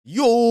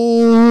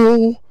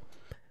Yo,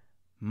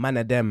 man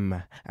of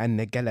them and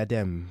the gal of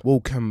them.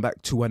 Welcome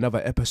back to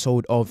another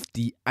episode of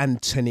the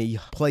Antony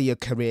player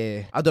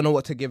career. I don't know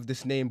what to give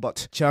this name,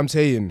 but I'm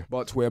saying,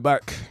 but we're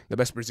back. The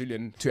best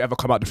Brazilian to ever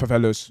come out the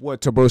favelas.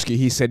 Word to Broski,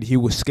 he said he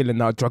was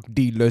skilling out drug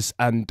dealers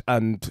and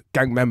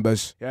gang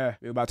members. Yeah,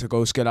 we're about to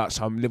go skill out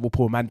some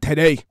Liverpool man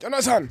today.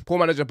 Jonathan, poor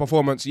manager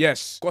performance,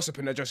 yes. Gossip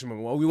in the dressing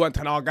room. Well, we want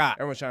Tanaga.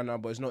 Everyone's trying now,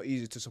 but it's not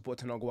easy to support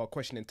Tanaga while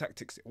questioning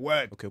tactics.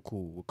 Word. Okay,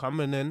 cool. We're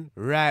coming in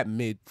right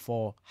mid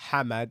for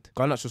Hamad.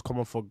 Garnacho's come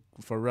on for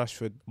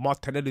Rashford.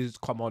 Martinelli's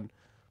come on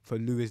for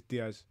Luis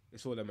Diaz.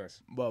 It's all a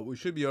mess. But we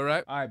should be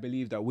alright. I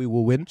believe that we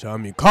will win.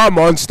 Jamie, come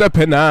on, step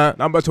in there.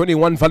 Number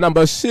 21 for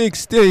number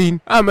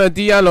 16. Amad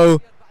Diallo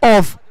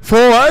off for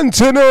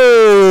Antony.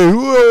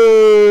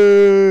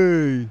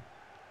 Way.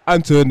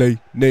 Antony.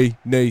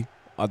 Nay.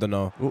 I don't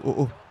know.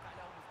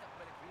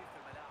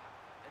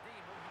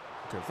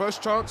 Okay,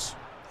 first chance.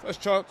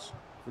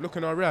 We're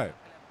looking alright.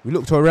 We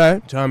looked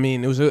alright. Do you know what I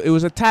mean? It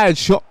was a tired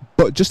shot,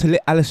 but just to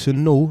let Alisson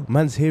know,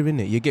 man's here,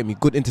 innit? You get me?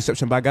 Good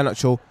interception by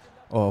Garnacho.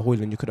 Oh,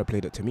 Højlund, you could have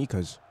played it to me,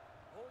 cuz.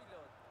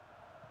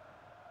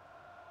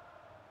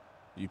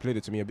 You played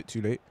it to me a bit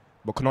too late.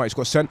 But Konate's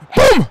got sent.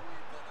 Boom!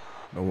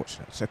 No, watch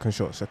that. Second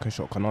shot.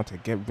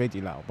 Konate, get ready,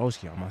 like,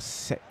 Broski. I must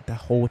set the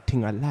whole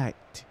thing I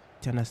liked.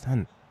 Do you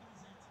understand?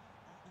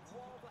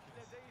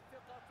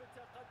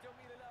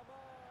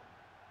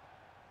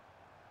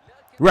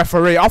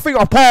 Referee, I think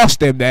I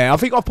passed him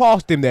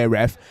there,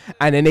 ref.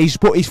 And then he's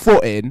put his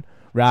foot in,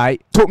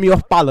 right? Took me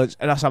off balance,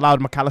 and that's allowed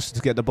McAllister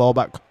to get the ball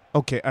back.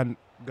 Okay, and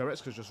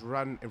Goretzka just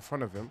ran in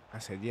front of him. I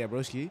said, yeah,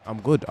 broski, I'm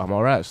good. I'm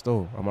alright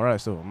still. I'm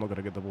not going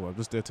to get the ball. I'm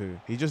just there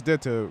to... He just there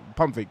to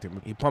pump fake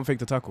him. He pump faked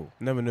the tackle.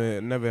 Never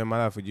in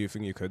my life would you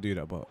think you could do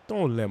that, but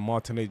don't let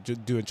Martinez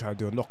try to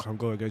do a knock and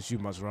go against you,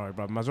 Mazraoui,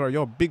 bro. Mazraoui,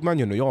 you're a big man,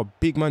 you know. You're a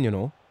big man, you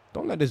know.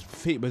 Don't let this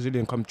fake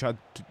Brazilian come try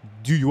to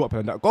do you up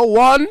like that. Go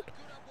on.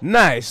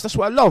 Nice, that's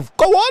what I love.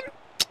 Go on.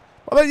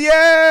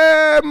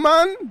 Yeah,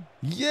 man.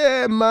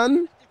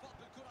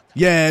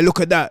 Yeah,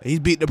 look at that. He's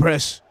beat the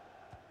press.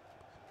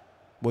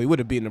 Well, he would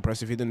have beaten the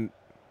press if he didn't.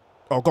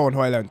 Oh, go on,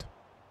 Højlund.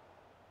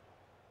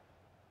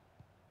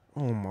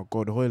 Oh my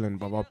God, Højlund,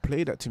 Baba,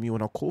 play that to me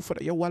when I call for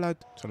that. Yeah, Wallad.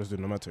 So let's do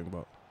the matter,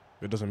 but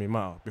it doesn't really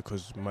matter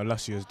because my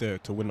last year is there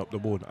to win up the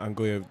board and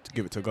go to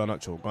give it to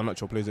Garnacho.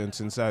 Garnacho plays it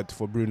inside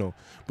for Bruno.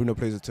 Bruno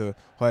plays it to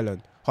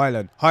Højlund.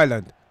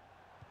 Højlund.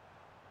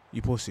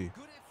 You pussy.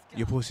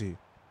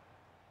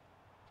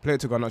 Play it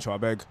to Garnacho, I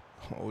beg.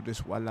 Oh,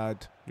 this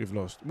lad. We've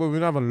lost. Well,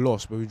 we haven't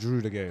lost, but we drew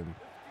the game.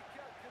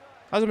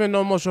 Hasn't been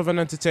no much of an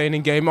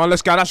entertaining game. Oh,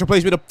 let's Garnacho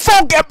plays with a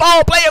fucking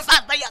ball. Play it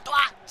fast, you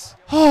twats.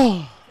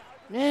 Oh,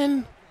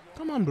 man.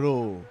 Come on,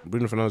 bro.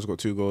 Bruno Fernandes got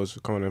 2 goals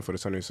coming in for the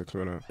 76th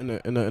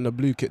minute. In a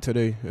blue kit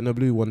today. In a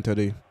blue one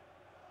today.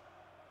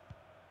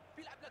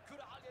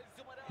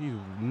 He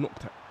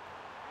knocked it.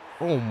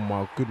 Oh,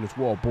 my goodness.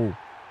 What a ball.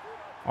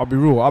 I'll be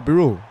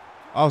real.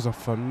 That was a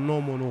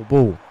phenomenal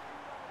ball.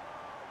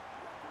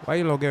 Why are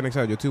you not getting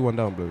excited? You're 2-1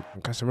 down, bro.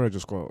 And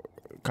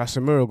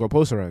Casemiro got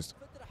posterized.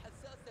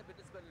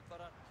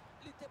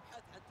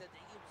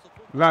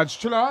 Lads,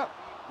 chill out.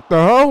 The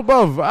hell,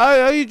 bruv?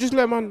 How you just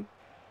let man...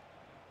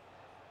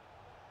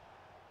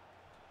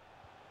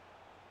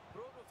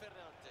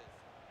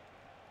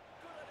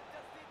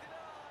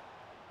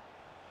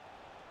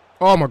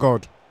 Oh my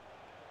God.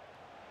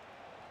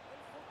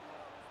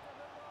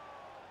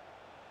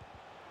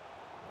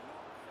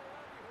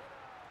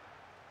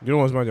 You know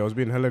what's mad? I was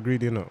being hella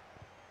greedy, innit?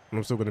 And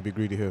I'm still going to be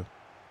greedy here.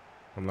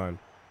 I'm lying.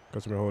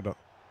 Casemiro, hold up.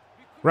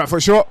 Right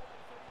foot shot.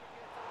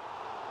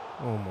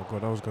 Oh my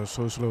God, that was going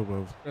so slow,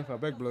 bro. If I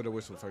beg, blow the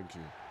whistle, thank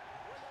you.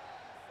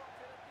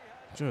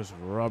 Just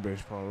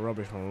rubbish, bro.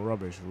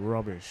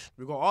 Rubbish.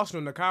 We got Arsenal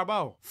in the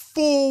Carabao.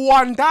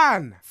 4-1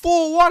 down.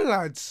 4-1,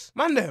 lads.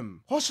 Man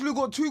them. Arsenal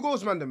got 2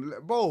 goals, man them.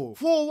 Bro,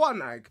 4-1,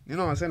 like. You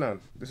know what I'm saying, man?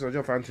 This is a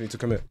job for Antony to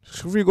commit.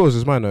 3 goals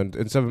is mine,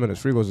 in 7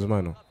 minutes. 3 goals is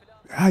mine, now.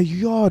 A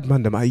yard,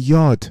 man, them, a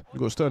yard. You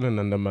got Sterling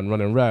and them, man,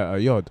 running right, a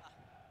yard.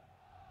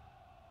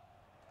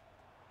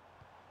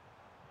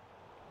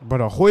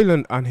 Brother,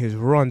 Højlund and his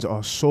runs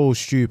are so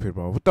stupid,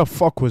 bro. What the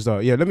fuck was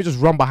that? Yeah, let me just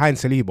run behind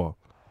Saliba.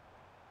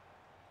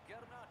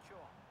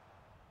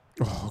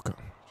 Oh, God.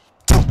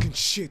 Fucking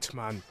shit,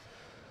 man.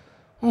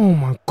 Oh,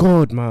 my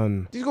God,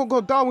 man. He's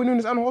got Darwin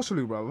Núñez and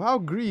Joselu, bro. How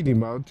greedy,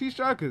 man. 2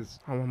 strikers.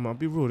 Oh, man,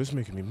 be real. This is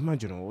making me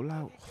mad, you know.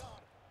 Like,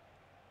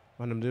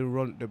 man, they're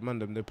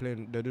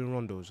doing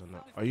rondos and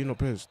that. Are you not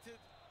pissed?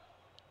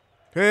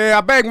 Hey,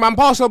 I beg, man,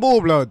 pass the ball,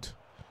 blood.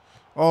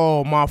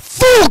 Oh, my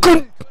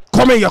fucking...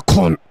 Come here, you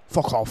cunt.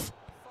 Fuck off.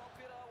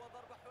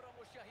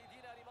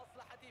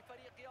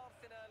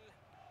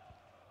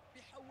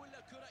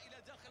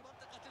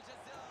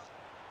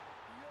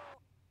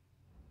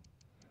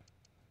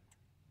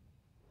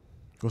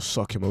 Go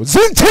suck him out.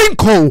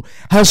 Zinchenko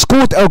has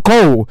scored a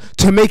goal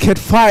to make it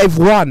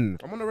 5-1.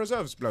 I'm on the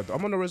reserves, blood.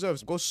 I'm on the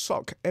reserves. Go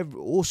suck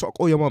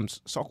all your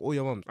mums. Suck all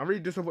your mums. I'm really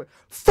disappointed.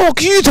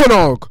 Fuck you,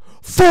 Tanog.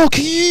 Fuck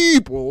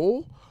you,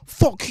 bro.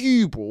 Fuck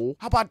you, bro.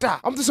 How about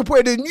that? I'm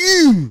disappointed in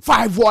you.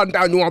 5-1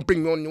 down. You want to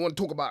bring me on? You want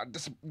to talk about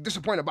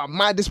disappointed about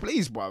my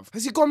displays, bruv?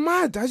 Has he gone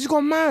mad? Has he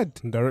gone mad?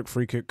 Direct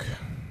free kick.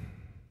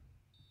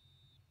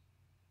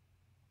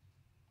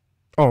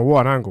 Oh,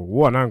 what an angle.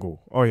 What an angle.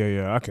 Oh,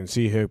 yeah. I can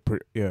see here.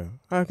 Yeah.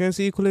 I can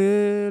see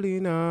clearly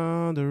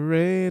now. The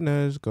rain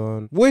has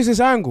gone. Where's this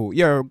angle?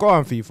 Yeah, go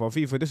on, FIFA.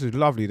 FIFA, this is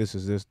lovely. This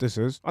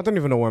is. I don't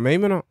even know what I'm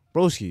aiming at.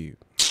 Broski.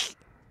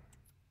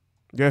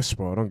 Yes,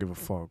 bro. I don't give a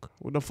fuck.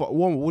 What the fuck?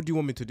 What do you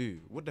want me to do?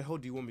 What the hell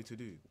do you want me to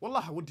do?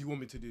 Wallah, what do you want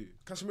me to do?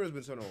 Casemiro's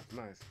been sent off.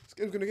 Nice. This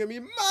game's going to get me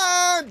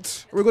mad.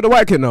 We got the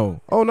white kit now.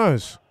 Oh,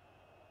 nice.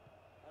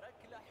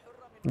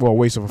 What a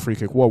waste of a free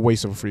kick. What a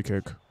waste of a free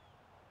kick.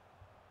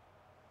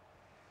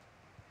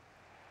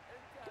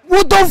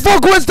 What the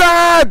fuck was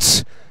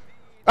that?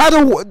 I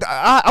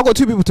got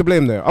two people to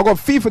blame there. I got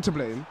FIFA to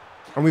blame,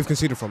 and we've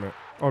conceded from it.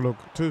 Oh look,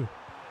 two.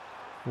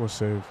 What a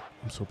save.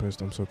 I'm so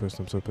pissed.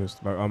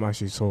 Like, I'm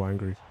actually so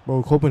angry.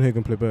 Bro,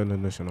 Copenhagen play better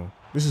than this, you know.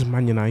 This is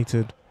Man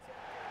United.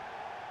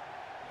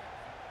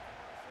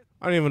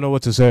 I don't even know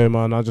what to say,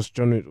 man. I just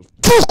generally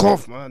fuck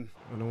off, man.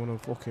 I don't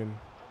want to fucking.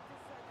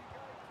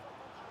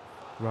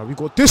 Right, we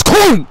got this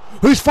cunt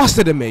who's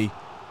faster than me.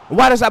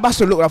 Why does that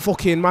bastard look like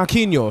fucking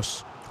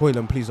Marquinhos?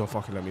 Hoyland, please don't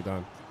fucking let me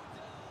down.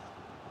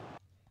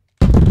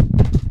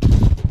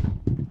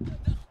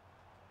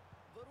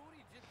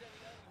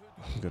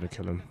 I'm gonna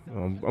kill him.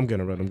 I'm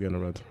getting a red. I'm getting a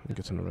red. I'm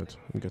getting a red.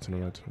 I'm getting a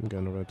red. I'm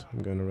getting a red.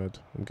 I'm getting a red.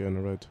 I'm getting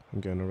a red. I'm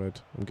getting a red.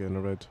 I'm getting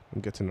a red.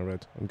 I'm getting a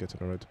red. I'm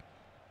getting a red.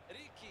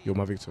 You're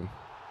my victim.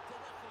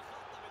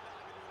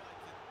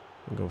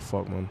 I'm gonna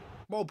fuck, man.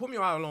 Bro, put me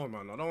out of loan,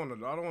 man. I don't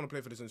want to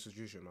play for this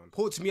institution, man.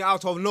 Put me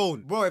out of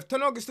loan, bro. If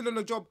Ten Hag is still in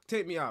the job,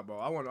 take me out, bro.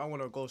 I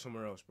want to go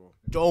somewhere else, bro.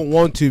 Don't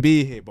want to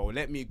be here, bro.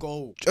 Let me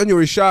go.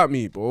 January shot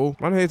me, bro.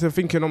 Man, here to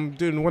thinking I'm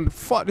doing one.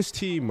 Fuck this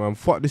team, man.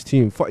 Fuck this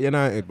team. Fuck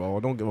United, bro. I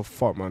don't give a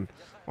fuck, man.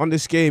 On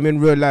this game in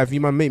real life, you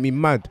man make me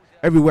mad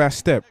everywhere I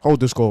step. Hold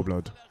the score,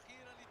 blood.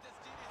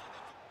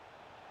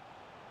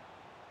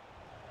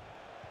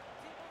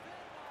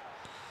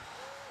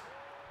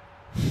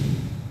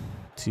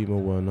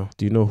 Timo Werner.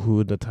 Do you know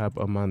who the type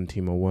of man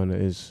Timo Werner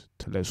is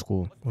to let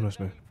score?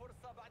 Honestly,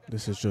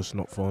 this is just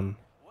not fun.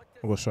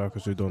 I've got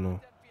strikers who don't know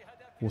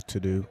what to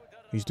do.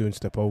 He's doing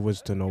step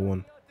overs to no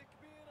one.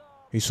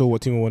 He saw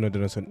what Timo Werner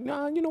did and said,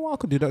 nah, you know what, I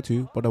could do that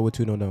too, but I would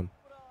 2-0 down.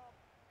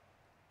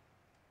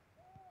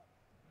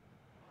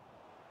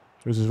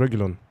 This is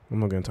Regulon. I'm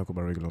not going to talk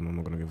about Regulon. I'm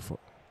not going to give a fuck.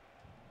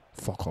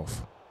 Fuck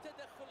off.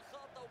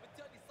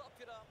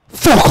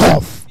 Fuck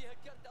off!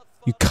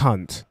 You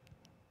can't.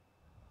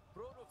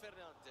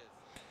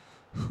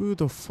 Who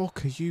the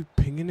fuck are you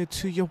pinging it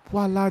to, your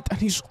wallet? And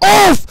he's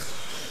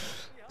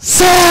off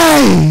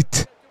side.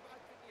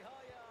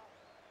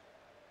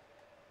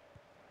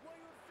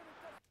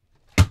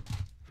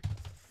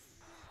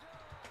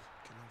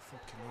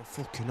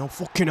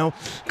 Fucking hell.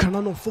 Can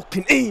I not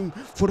fucking aim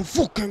for the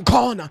fucking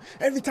corner?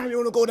 Every time you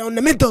want to go down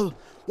the middle.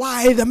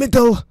 Why the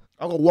middle?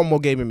 I got one more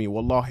game in me,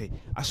 wallahi.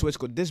 I swear to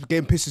God, this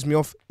game pisses me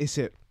off. It's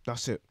it.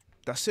 That's it.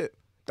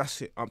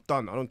 I'm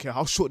done. I don't care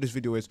how short this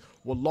video is.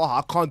 Wallah,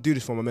 I can't do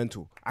this for my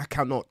mental. I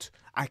cannot,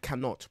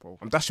 bro.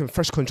 I'm dashing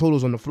fresh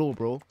controllers on the floor,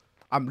 bro.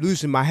 I'm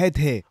losing my head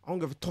here. I don't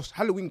give a toss.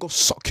 Halloween, go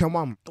suck your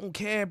mum. Don't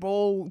care,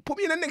 bro. Put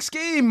me in the next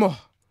game.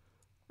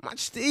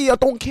 Match D, I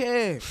don't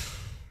care.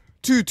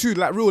 2-2,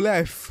 like real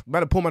life.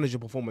 Man, a poor manager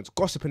performance.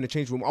 Gossip in the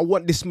change room. I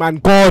want this man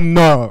gone.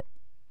 I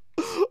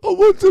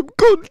want him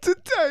gone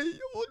today.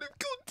 You want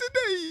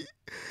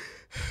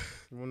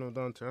to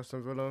go down to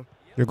Aston Villa?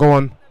 Yeah, go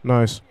on.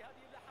 Nice.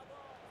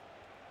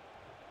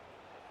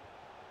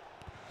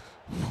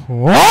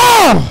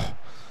 Oh!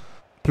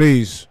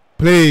 Please.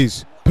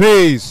 I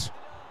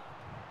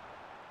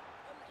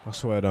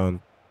swear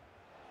down.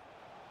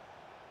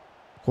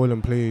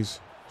 Hoyland, please.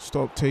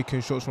 Stop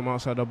taking shots from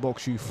outside the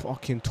box, you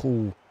fucking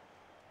tool.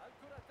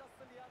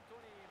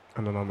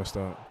 And then I messed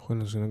up.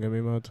 Hoyland's gonna get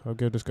me mad. I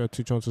gave this guy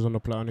 2 chances on the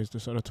platter and he's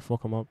decided to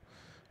fuck him up.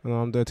 And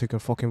I'm there taking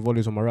fucking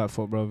volleys on my right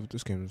foot, bro.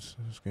 This game's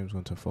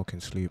going to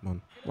fucking sleep,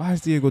 man. Why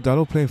is Diego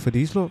Dallo playing for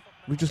these lot?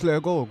 We just let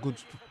it go. Good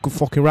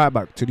fucking right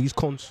back to these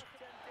cons.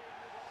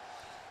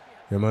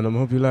 Yeah, man, I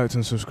hope you liked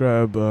and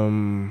subscribe. Yeah,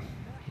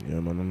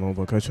 man,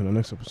 I'll catch you in the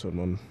next episode,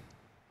 man.